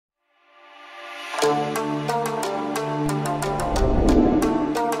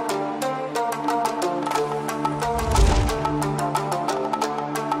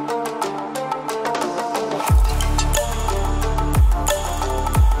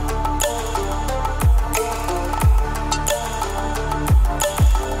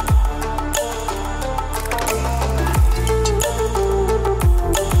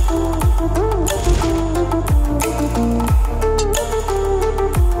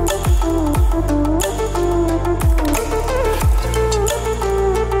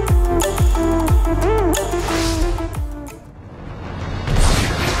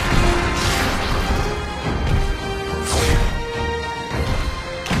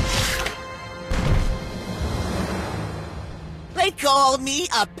Call me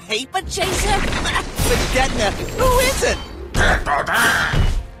a paper chaser? Forgetna, who isn't?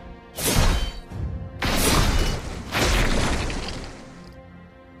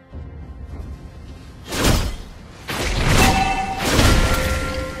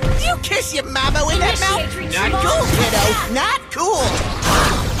 You kiss your mama in that mouth? Not cool, kiddo. Not cool.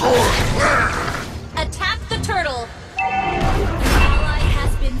 Attack the turtle. Ally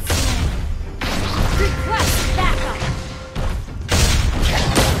has been slain. Request backup.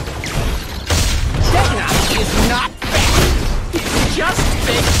 Is not fat. He's just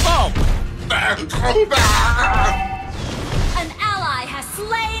big foam. An ally has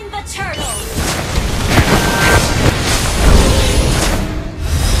slain the turtle.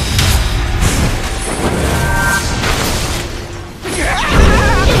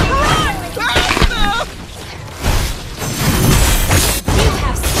 You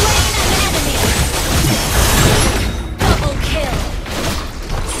have slain an enemy. Double kill.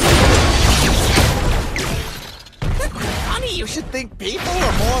 You should think people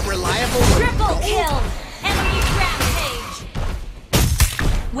are more reliable than Triple gold. kill! Enemy rampage!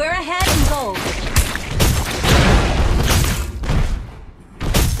 We're ahead in gold.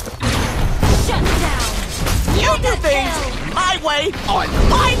 Shut down! You do things my way on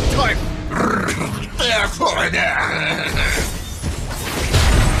my turf!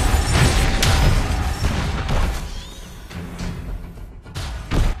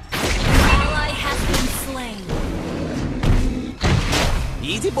 Ally has been slain.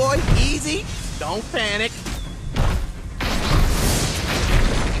 Easy, boy, easy. Don't panic.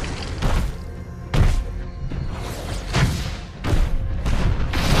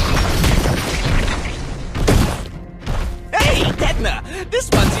 Hey, Edna! This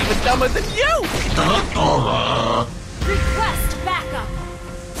one's even dumber than you! Request backup.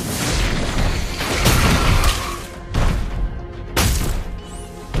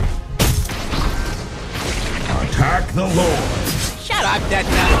 Attack the Lord. Shut up,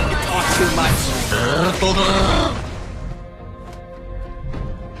 Edna. You talk too much.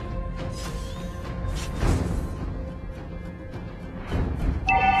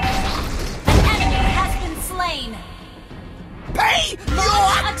 An enemy has been slain. Pay your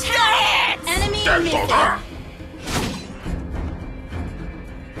Attack! debts! Enemy missing.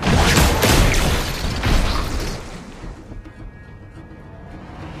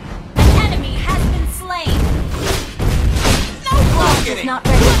 An enemy has been slain. Look at it. Not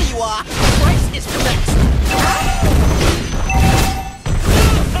ready. Whoever you are, price is fixed.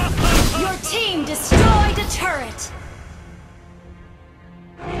 Your team destroyed a turret.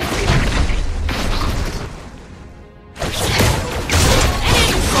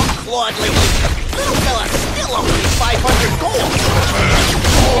 Claude lately. Little fella still owes me 500 gold.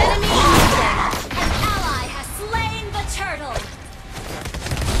 Enemy missing. An ally has slain the turtle.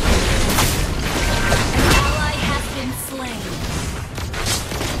 An ally has been slain.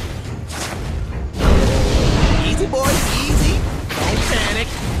 Easy, boy, easy. Don't panic.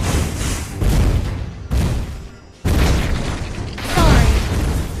 Sorry.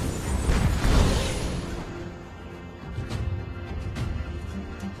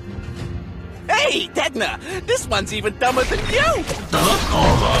 Hey, Edna, this one's even dumber than you.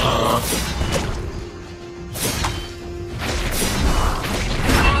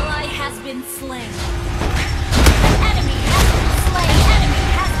 Ally has been slain. An enemy has been slain. Enemy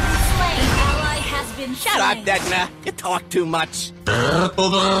has been slain. Ally has been slain. Shut up, Edna. You talk too much.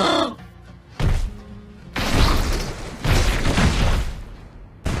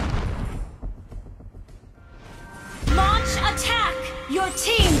 Launch attack! Your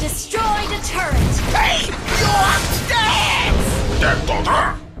team destroyed a turret. Pay your debts!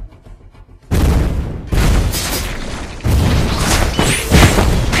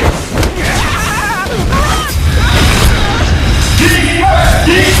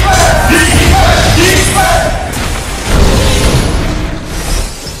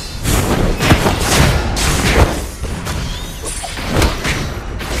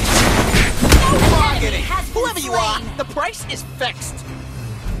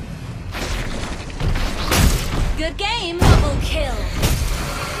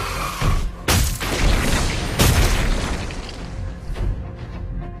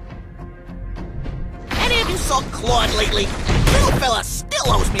 clawed lately. Little fella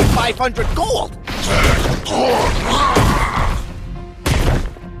still owes me 500 gold.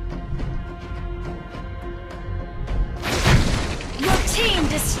 Your team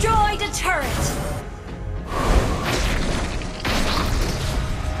destroyed a turret.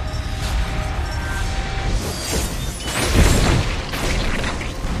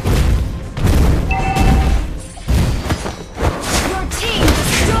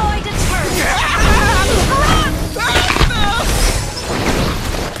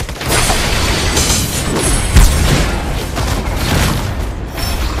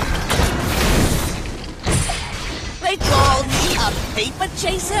 They call me a paper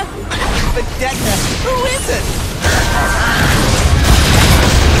chaser? But Detna, who is it?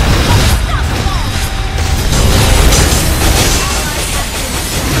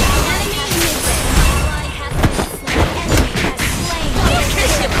 You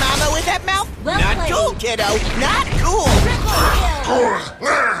kiss your mama with that mouth? Well Not played. cool, kiddo. Not cool.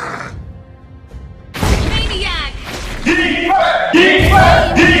 Maniac! Team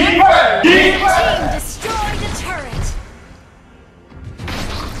destroyed a turret.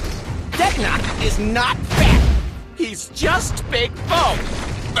 Detna is not fat. He's just big bone.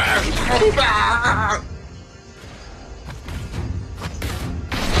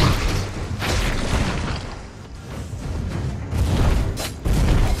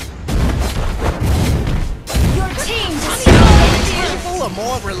 Your team destroyed a turret. People are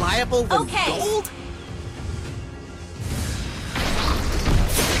more reliable than Okay. gold?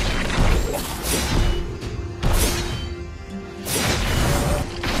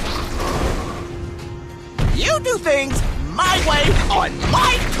 You do things my way on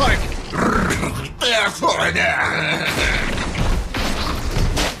my turn.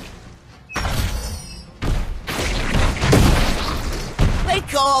 They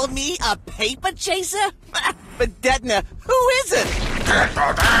call me a paper chaser? But Detna, who is it?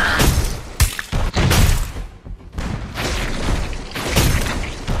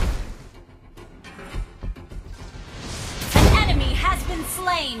 An enemy has been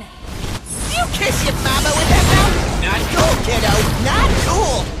slain. You kiss your mama with that mouth? Not cool, kiddo. Not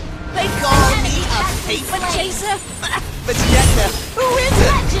cool. They call me a paper chaser? But Detna, who is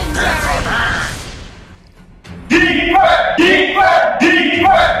it?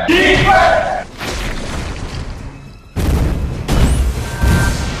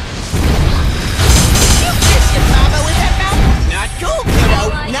 You kiss your mama with that mouth? Not cool, kiddo.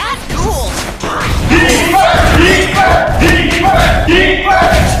 Not cool.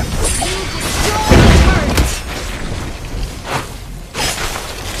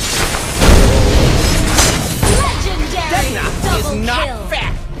 Detna is not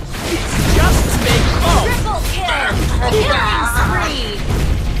fat. He's just big bone. Triple kill! Killing spree!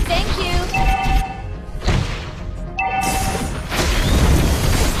 Thank you!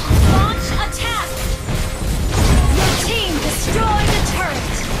 Launch attack! Your team destroyed a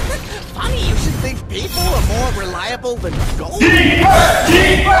turret! Funny you should think people are more reliable than gold.